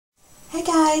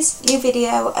Hi guys, new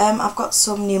video. I've got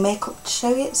some new makeup to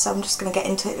show you, so I'm just going to get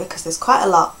into it because there's quite a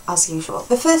lot as usual.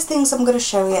 The first things I'm going to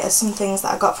show you are some things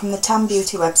that I got from the TAM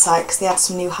beauty website because they had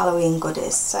some new Halloween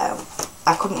goodies, so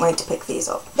I couldn't wait to pick these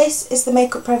up. This is the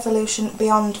Makeup Revolution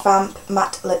Beyond Vamp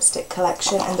Matte Lipstick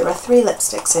Collection, and there are 3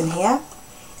 lipsticks in here.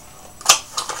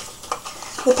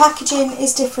 The packaging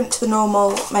is different to the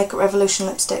normal Makeup Revolution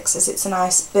lipsticks as it's a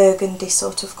nice burgundy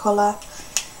sort of colour.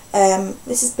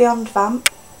 This is Beyond Vamp.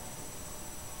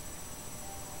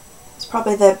 It's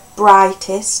probably the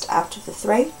brightest out of the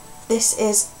 3. This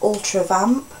is Ultra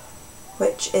Vamp,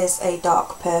 which is a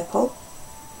dark purple.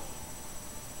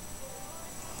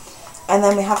 And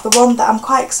then we have the one that I'm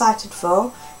quite excited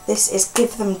for. This is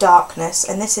Give Them Darkness,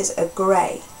 and this is a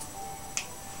grey.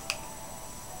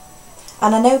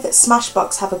 And I know that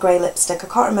Smashbox have a grey lipstick. I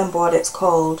can't remember what it's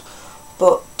called,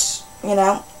 but you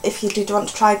know, if you did want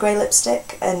to try grey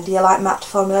lipstick and you like matte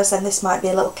formulas, then this might be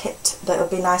a little kit that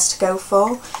would be nice to go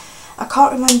for. I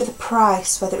can't remember the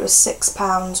price, whether it was £6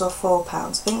 or £4.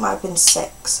 I think it might have been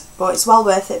 £6, but it's well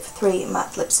worth it for 3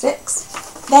 matte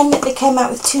lipsticks. Then they came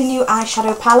out with 2 new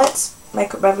eyeshadow palettes.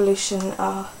 Makeup Revolution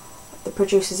are the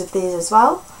producers of these as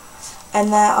well.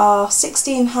 And there are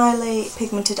 16 highly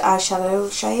pigmented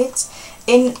eyeshadow shades.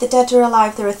 In the Dead or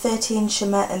Alive there are 13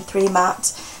 shimmer and 3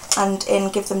 matte, and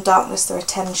in Give Them Darkness there are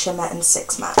 10 shimmer and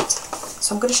 6 matte.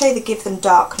 So I'm going to show you the Give Them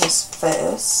Darkness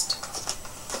first.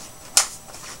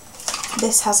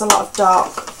 This has a lot of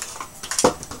dark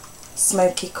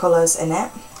smoky colours in it.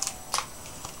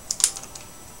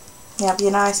 You have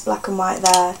your nice black and white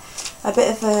there, a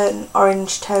bit of an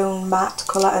orange tone matte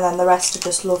colour, and then the rest are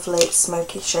just lovely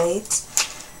smoky shades.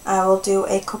 I will do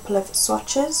a couple of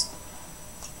swatches.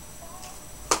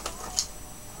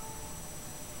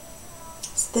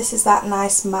 So this is that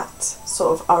nice matte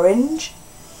sort of orange.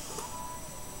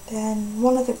 Then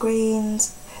one of the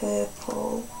greens,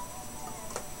 purple.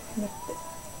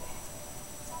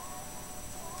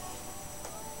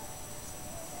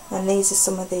 And these are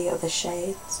some of the other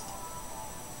shades.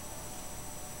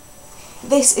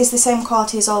 This is the same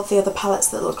quality as all of the other palettes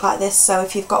that look like this, so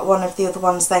if you've got one of the other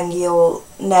ones then you'll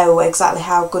know exactly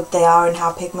how good they are and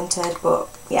how pigmented, but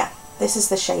yeah, this is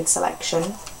the shade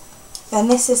selection. Then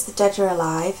this is the Dead or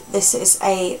Alive. This is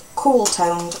a cool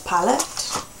toned palette.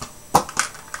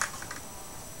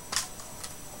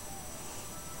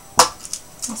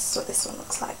 This is what this one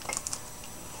looks like.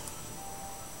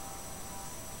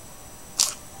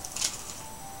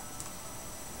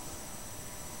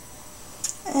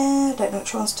 I don't know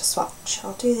which ones to swatch.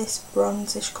 I'll do this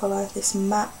bronzish colour, this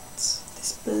matte,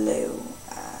 this blue,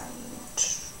 and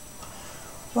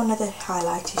one of the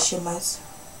highlighty shimmers.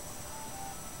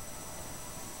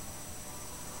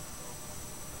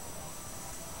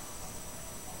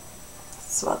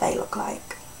 That's what they look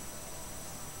like.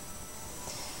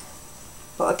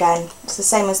 But again, it's the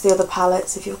same as the other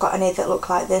palettes. If you've got any that look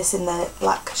like this in the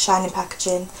black shiny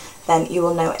packaging, then you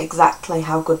will know exactly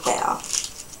how good they are.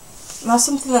 Now,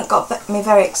 something that got me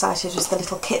very excited was the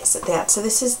little kits that they had. So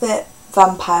this is the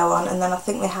vampire one, and then I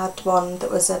think they had one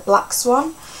that was a black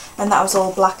swan, and that was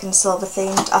all black and silver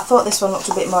themed. I thought this one looked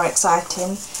a bit more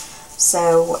exciting,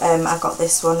 so I got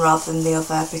this one rather than the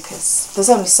other because there's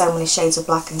only so many shades of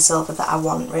black and silver that I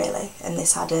want really, and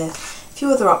this had a few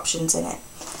other options in it.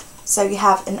 So you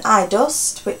have an eye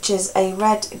dust, which is a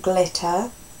red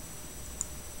glitter.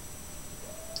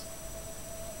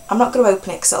 I'm not going to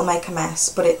open it because it'll make a mess,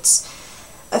 but it's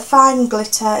a fine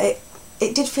glitter.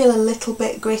 It did feel a little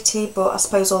bit gritty, but I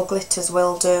suppose all glitters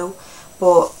will do.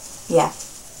 But yeah,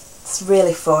 it's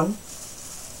really fun.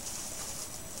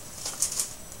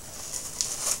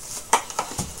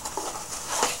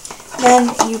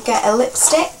 Then you get a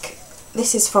lipstick.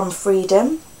 This is from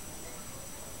Freedom,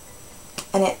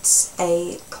 and it's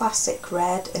a classic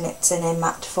red, and it's in a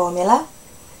matte formula.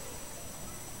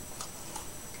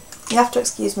 You have to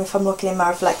excuse me if I'm looking in my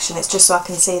reflection, it's just so I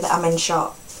can see that I'm in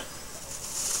shot.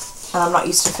 And I'm not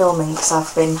used to filming because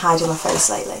I've been hiding my face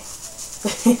lately.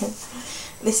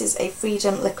 This is a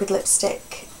Freedom liquid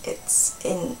lipstick. It's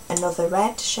in another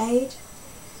red shade.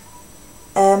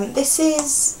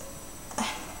 This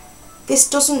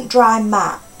doesn't dry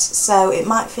matte, so it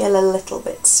might feel a little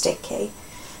bit sticky.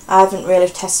 I haven't really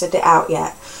tested it out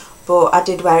yet, but I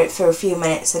did wear it for a few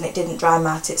minutes and it didn't dry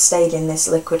matte. It stayed in this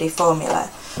liquidy formula,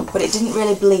 but it didn't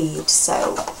really bleed,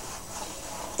 so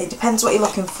it depends what you're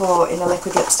looking for in a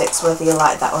liquid lipsticks, whether you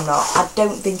like that or not. I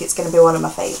don't think it's going to be one of my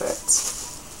favourites.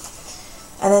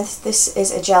 And then this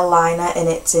is a gel liner, and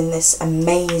it's in this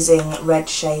amazing red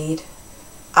shade.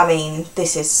 I mean,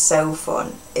 this is so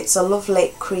fun. It's a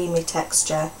lovely creamy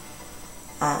texture,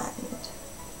 and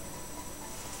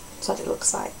that's what it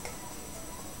looks like.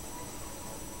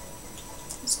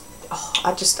 oh,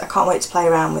 I can't wait to play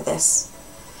around with this.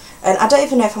 And I don't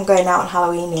even know if I'm going out on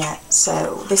Halloween yet,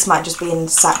 so this might just be in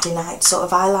Saturday night sort of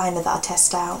eyeliner that I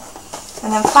test out.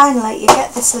 And then finally you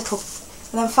get this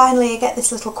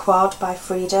little quad by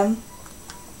Freedom.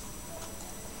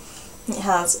 It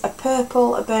has a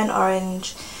purple, a burnt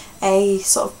orange, a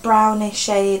sort of brownish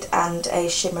shade and a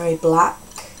shimmery black.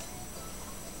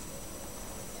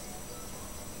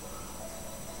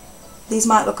 These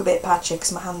might look a bit patchy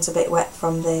because my hand's a bit wet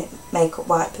from the makeup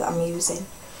wipe that I'm using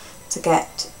to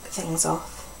get things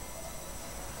off.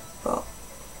 But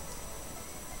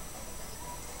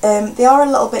they are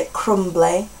a little bit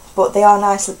crumbly, but they are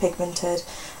nicely pigmented.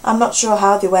 I'm not sure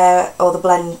how they wear or the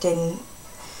blending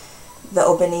that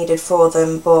will be needed for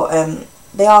them, but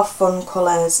they are fun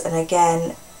colours, and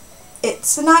again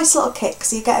it's a nice little kit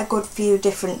because you get a good few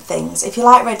different things. If you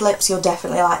like red lips, you'll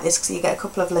definitely like this because you get a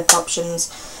couple of lip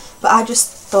options. But I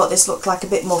just thought this looked like a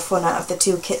bit more fun out of the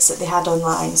 2 kits that they had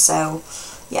online, so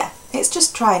yeah, it's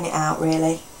just trying it out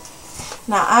really.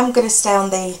 Now I'm going to stay on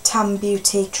the TAM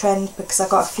Beauty trend because I've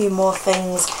got a few more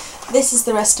things. This is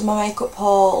the rest of my makeup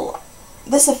haul.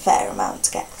 There's a fair amount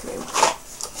to get through.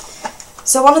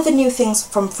 So one of the new things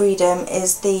from Freedom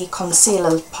is the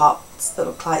concealer pots that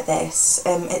look like this.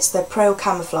 It's the Pro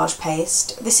Camouflage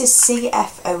Paste. This is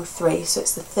CF03, so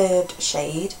it's the 3rd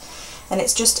shade. And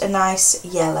it's just a nice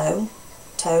yellow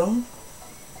tone.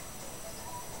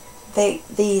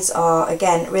 These are,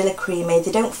 again, really creamy.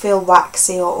 They don't feel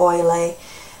waxy or oily,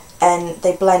 and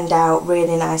they blend out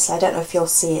really nicely. I don't know if you'll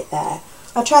see it there.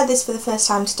 I tried this for the first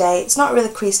time today. It's not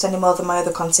really creased any more than my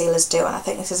other concealers do, and I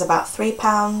think this is about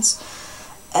 £3.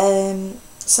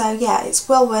 So yeah, it's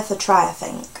well worth a try, I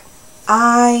think.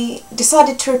 I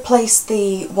decided to replace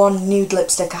the one nude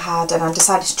lipstick I had, and I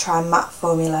decided to try a matte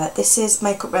formula. This is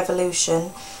Makeup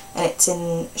Revolution, and it's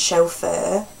in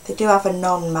Chauffeur. They do have a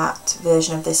non-matte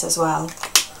version of this as well,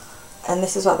 and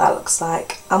this is what that looks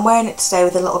like. I'm wearing it today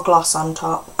with a little gloss on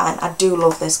top, and I do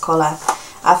love this colour.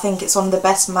 I think it's one of the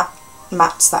best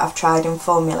mattes that I've tried in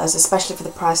formulas, especially for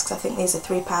the price, because I think these are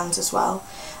 £3 as well.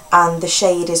 And the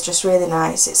shade is just really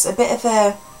nice. It's a bit of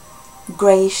a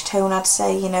greyish tone, I'd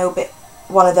say, you know, a bit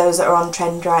one of those that are on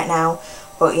trend right now.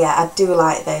 But yeah, I do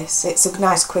like this. It's a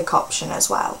nice quick option as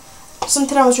well.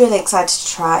 Something I was really excited to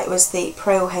try was the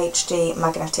Pro HD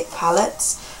magnetic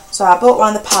palettes. So I bought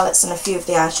one of the palettes and a few of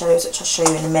the eyeshadows, which I'll show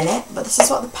you in a minute. But this is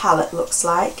what the palette looks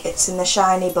like. It's in the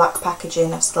shiny black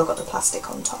packaging. I've still got the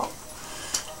plastic on top.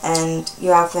 And you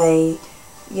have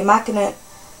your magnet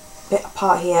bit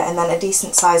apart here, and then a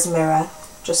decent sized mirror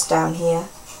just down here.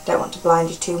 Don't want to blind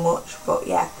you too much, but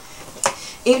yeah.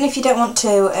 Even if you don't want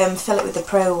to fill it with the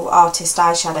Pro Artist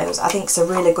eyeshadows, I think it's a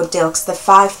really good deal because they're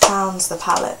 £5 the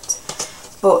palette.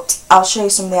 But I'll show you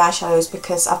some of the eyeshadows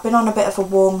because I've been on a bit of a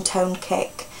warm tone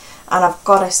kick, and I've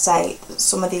got to say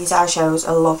some of these eyeshadows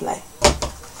are lovely.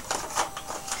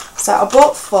 So I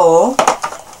bought 4.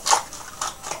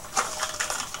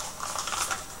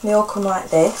 They all come like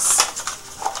this.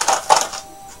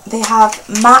 They have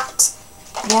matte.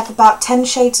 They have about 10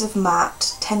 shades of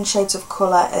matte, 10 shades of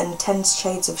colour and 10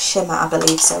 shades of shimmer, I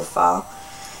believe, so far.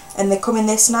 And they come in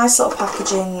this nice little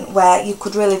packaging where you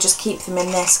could really just keep them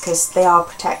in this because they are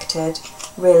protected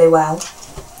really well.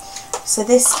 So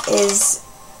this is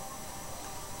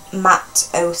Matte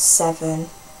 07.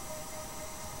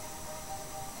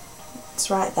 It's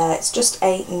right there. It's just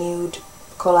a nude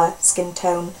colour, skin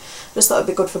tone. Just thought it'd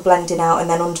be good for blending out and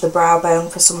then under the brow bone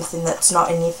for something that's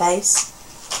not in your face.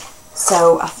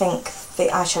 So I think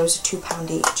the eyeshadows are £2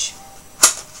 each.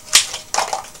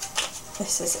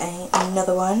 This is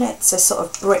another one. It's a sort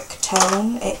of brick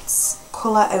tone. It's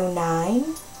colour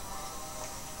 09.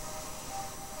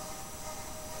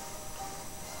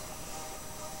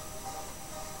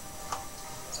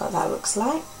 That's what that looks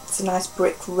like. It's a nice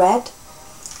brick red.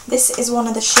 This is one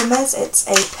of the shimmers. It's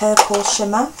a purple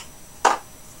shimmer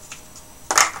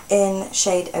in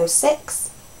shade 06.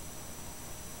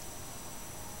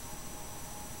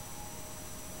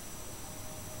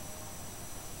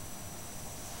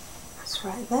 That's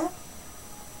right there.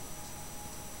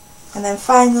 And then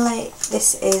finally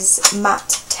this is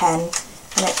Matte 10, and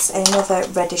it's another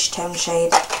reddish tone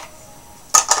shade.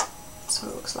 That's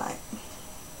what it looks like.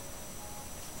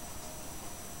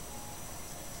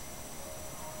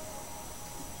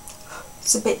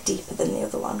 It's a bit deeper than the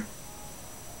other one.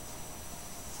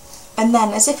 And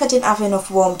then, as if I didn't have enough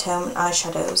warm tone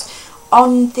eyeshadows,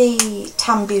 on the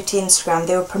TAM Beauty Instagram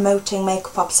they were promoting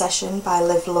Makeup Obsession by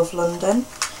Live Love London,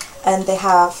 and they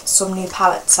have some new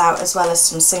palettes out as well as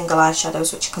some single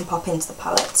eyeshadows which you can pop into the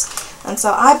palettes. And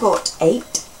so I bought 8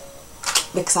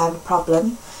 because I have a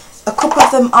problem. A couple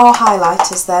of them are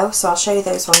highlighters though, so I'll show you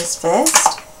those ones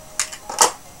first.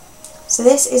 So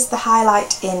this is the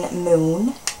highlight in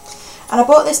Moon, and I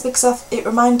bought this because it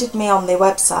reminded me on the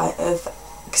website of,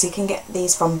 because you can get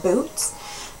these from Boots,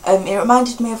 it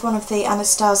reminded me of one of the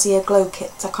Anastasia glow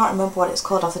kits. I can't remember what it's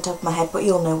called off the top of my head, but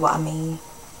you'll know what I mean.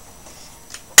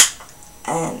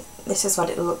 And this is what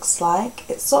it looks like.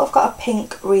 It's sort of got a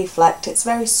pink reflect. It's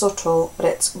very subtle, but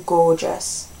it's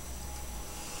gorgeous.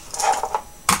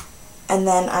 And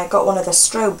then I got one of the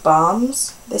strobe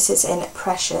balms. This is in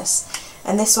Precious,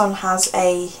 and this one has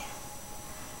a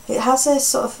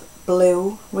sort of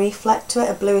blue reflect to it,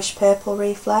 a bluish purple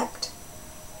reflect.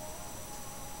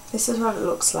 This is what it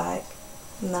looks like,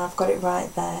 and then I've got it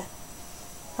right there.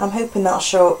 I'm hoping that'll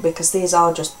show up because these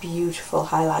are just beautiful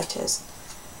highlighters,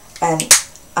 and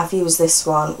I've used this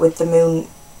one with the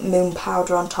moon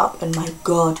powder on top, and my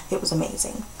god, it was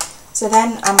amazing. So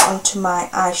then I'm on to my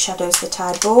eyeshadows that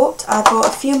I bought. I bought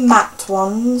a few matte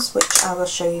ones, which I will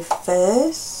show you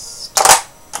first.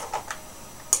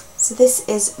 So this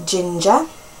is Ginger.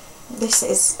 This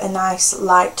is a nice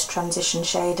light transition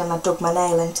shade, and I dug my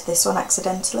nail into this one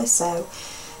accidentally, so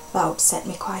that upset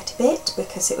me quite a bit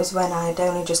because it was when I'd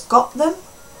only just got them.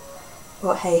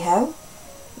 But hey ho.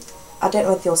 I don't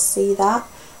know if you'll see that,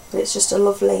 but it's just a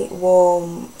lovely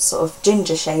warm sort of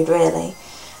ginger shade really.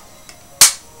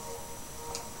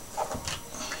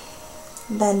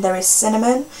 Then there is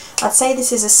Cinnamon. I'd say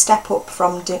this is a step up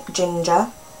from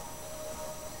Ginger.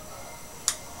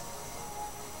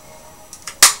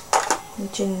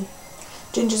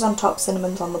 Ginger's on top,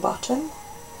 Cinnamon's on the bottom.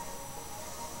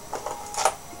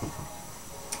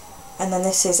 And then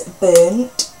this is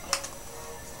Burnt.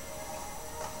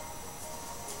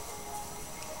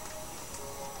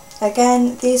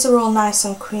 Again, these are all nice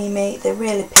and creamy. They're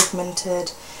really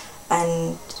pigmented,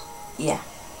 and yeah,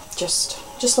 just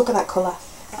look at that colour.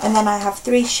 And then I have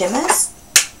 3 shimmers.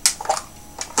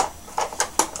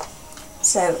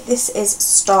 So this is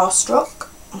Starstruck.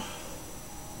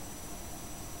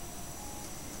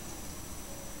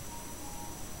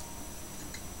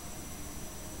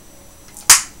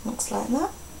 Looks like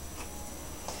that.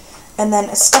 And then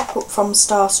a step up from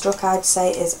Starstruck, I'd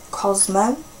say, is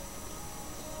Cosmo.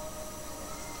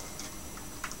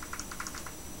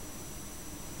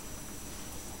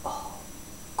 Oh,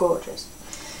 gorgeous.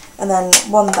 And then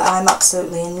one that I'm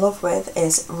absolutely in love with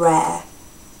is Rare.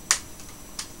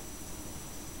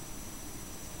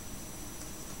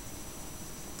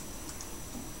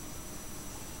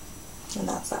 And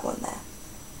that's that one there.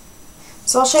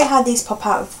 So I'll show you how these pop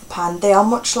out of the pan. They are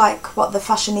much like what the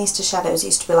Fashionista shadows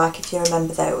used to be like, if you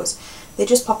remember those. They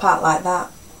just pop out like that.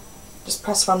 Just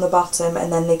press from the bottom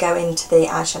and then they go into the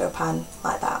eyeshadow pan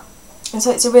like that. And so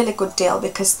it's a really good deal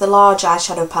because the large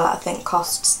eyeshadow palette I think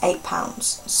costs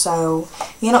 £8. So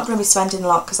you're not going to be spending a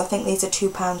lot because I think these are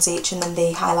 £2 each, and then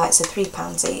the highlights are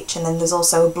 £3 each, and then there's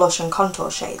also blush and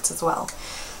contour shades as well.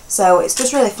 So it's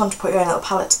just really fun to put your own little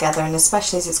palette together, and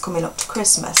especially as it's coming up to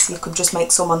Christmas, you could just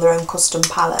make someone their own custom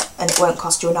palette and it won't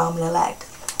cost you an arm and a leg.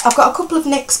 I've got a couple of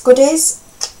NYX goodies.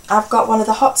 I've got one of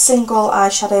the Hot Single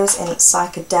eyeshadows in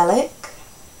Psychedelic.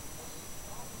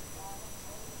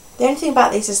 The only thing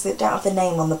about these is they don't have the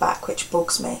name on the back, which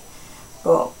bugs me,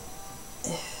 but oh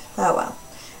well.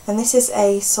 And this is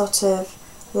a sort of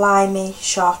limey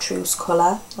chartreuse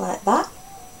colour, like that.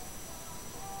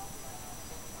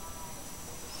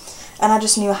 And I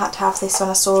just knew I had to have this when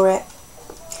I saw it.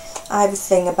 I have a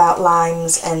thing about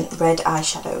limes and red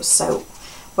eyeshadows, so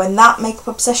when that Makeup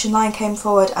Obsession line came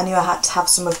forward, I knew I had to have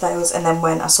some of those, and then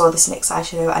when I saw this NYX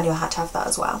eyeshadow, I knew I had to have that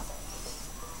as well.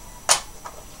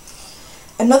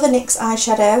 Another NYX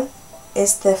eyeshadow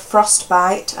is the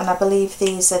Frostbite, and I believe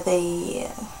these are the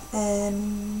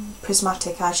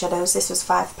prismatic eyeshadows. This was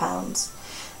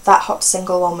 £5. That Hot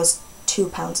Single one was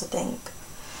 £2, I think.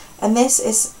 And this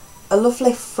is a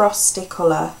lovely frosty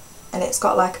colour, and it's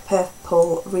got like a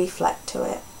purple reflect to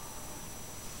it.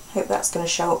 Hope that's going to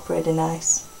show up really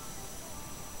nice.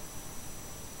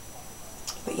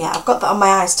 But yeah, I've got that on my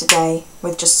eyes today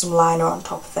with just some liner on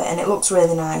top of it, and it looks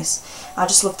really nice. I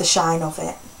just love the shine of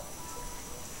it.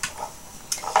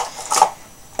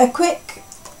 A quick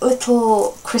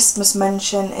little Christmas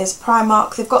mention is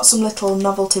Primark. They've got some little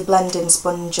novelty blending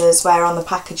sponges where on the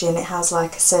packaging it has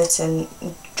like a certain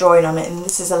drawing on it, and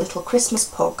this is a little Christmas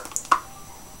pug.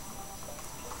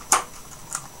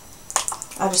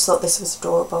 I just thought this was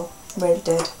adorable, really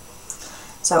did.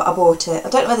 So I bought it. I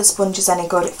don't know whether the sponge is any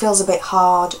good. It feels a bit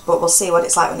hard, but we'll see what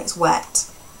it's like when it's wet.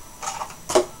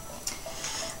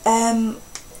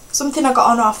 Something I got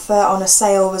on offer on a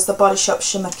sale was the Body Shop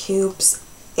Shimmer Cubes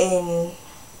in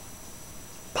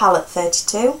palette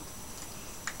 32.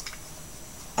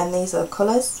 and these are the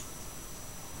colours.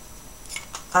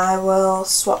 I will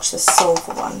swatch the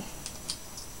silver one.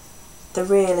 They're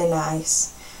really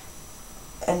nice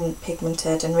and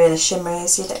pigmented and really shimmery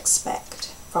as you'd expect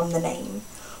from the name.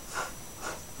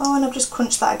 Oh, and I've just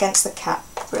crunched that against the cap.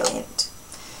 Brilliant.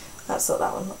 That's what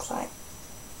that one looks like.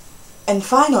 And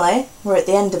finally, we're at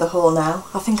the end of the haul now.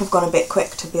 I think I've gone a bit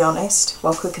quick, to be honest.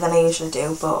 Well, quicker than I usually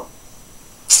do, but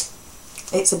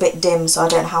it's a bit dim, so I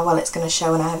don't know how well it's going to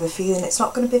show, and I have a feeling it's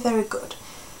not going to be very good.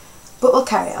 But we'll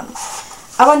carry on.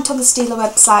 I went on the Stila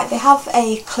website. They have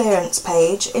a clearance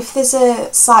page. If there's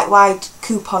a site-wide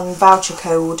coupon voucher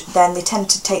code, then they tend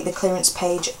to take the clearance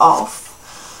page off.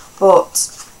 But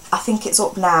I think it's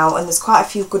up now, and there's quite a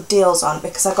few good deals on,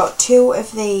 because I got 2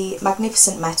 of the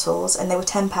Magnificent Metals and they were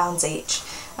 £10 each,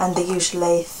 and they're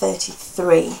usually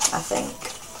 33, I think.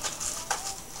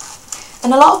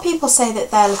 And a lot of people say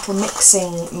that their little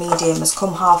mixing medium has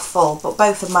come half full, but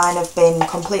both of mine have been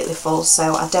completely full,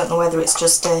 so I don't know whether it's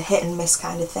just a hit and miss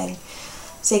kind of thing.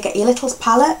 So you get your little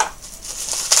palette,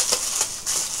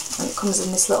 and it comes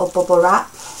in this little bubble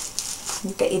wrap.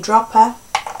 You get your dropper,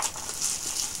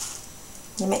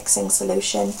 your mixing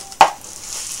solution,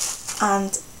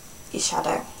 and your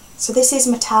shadow. So this is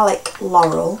metallic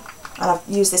laurel, and I've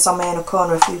used this on my inner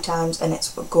corner a few times and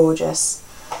it's gorgeous.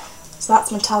 So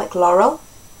that's metallic laurel.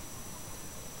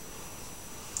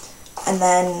 And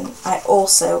then I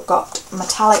also got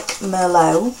metallic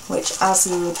merlot, which, as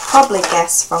you would probably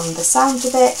guess from the sound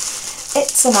of it,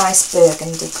 it's a nice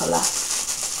burgundy colour.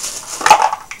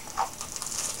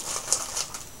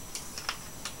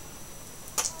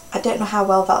 I don't know how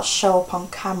well that'll show up on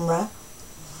camera.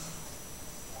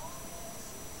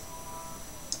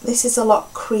 This is a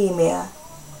lot creamier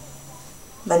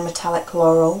than metallic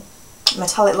laurel.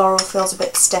 Metallic laurel feels a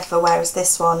bit stiffer, whereas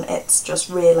this one, it's just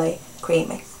really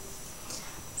creamy.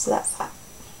 So that's that.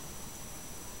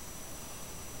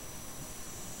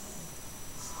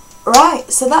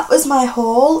 Right, so that was my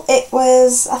haul.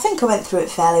 I think I went through it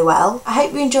fairly well. I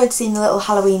hope you enjoyed seeing the little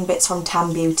Halloween bits from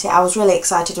TAM Beauty. I was really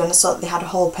excited when I saw that they had a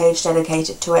whole page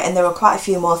dedicated to it, and there were quite a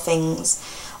few more things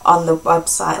on the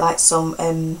website, like some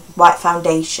white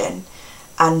foundation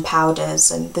and powders,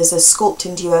 and there's a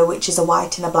sculpting duo which is a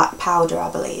white and a black powder,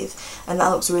 I believe, and that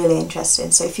looks really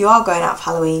interesting. So if you are going out for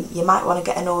Halloween, you might want to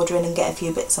get an order in and get a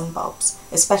few bits and bobs,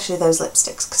 especially those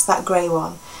lipsticks, because that grey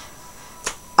one,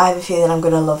 I have a feeling I'm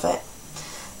going to love it.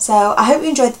 So I hope you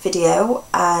enjoyed the video,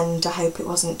 and I hope it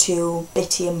wasn't too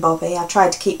bitty and bobby. I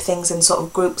tried to keep things in sort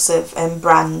of groups of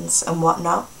brands and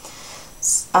whatnot.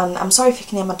 And I'm sorry if you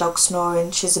can hear my dog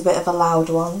snoring. She's a bit of a loud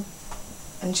one,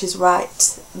 and she's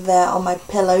right there on my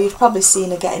pillow. You've probably seen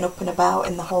her getting up and about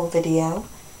in the whole video,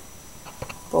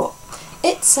 but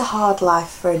it's a hard life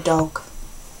for a dog.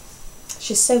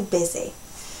 She's so busy.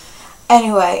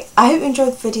 Anyway, I hope you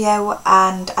enjoyed the video,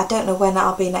 and I don't know when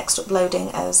I'll be next uploading,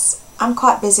 as I'm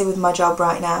quite busy with my job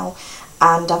right now,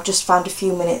 and I've just found a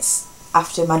few minutes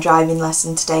after my driving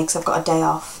lesson today because I've got a day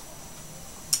off.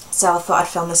 So I thought I'd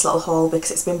film this little haul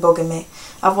because it's been bugging me.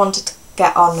 I've wanted to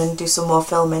get on and do some more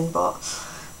filming, but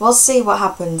we'll see what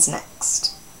happens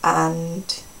next.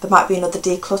 And there might be another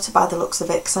declutter by the looks of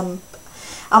it, because I'm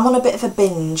on a bit of a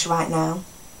binge right now.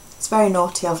 It's very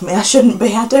naughty of me. I shouldn't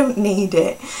be. I don't need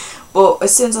it. But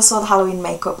as soon as I saw the Halloween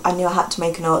makeup, I knew I had to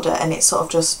make an order, and it sort of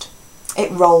just,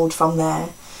 it rolled from there.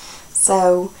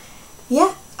 So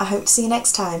yeah, I hope to see you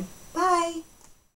next time.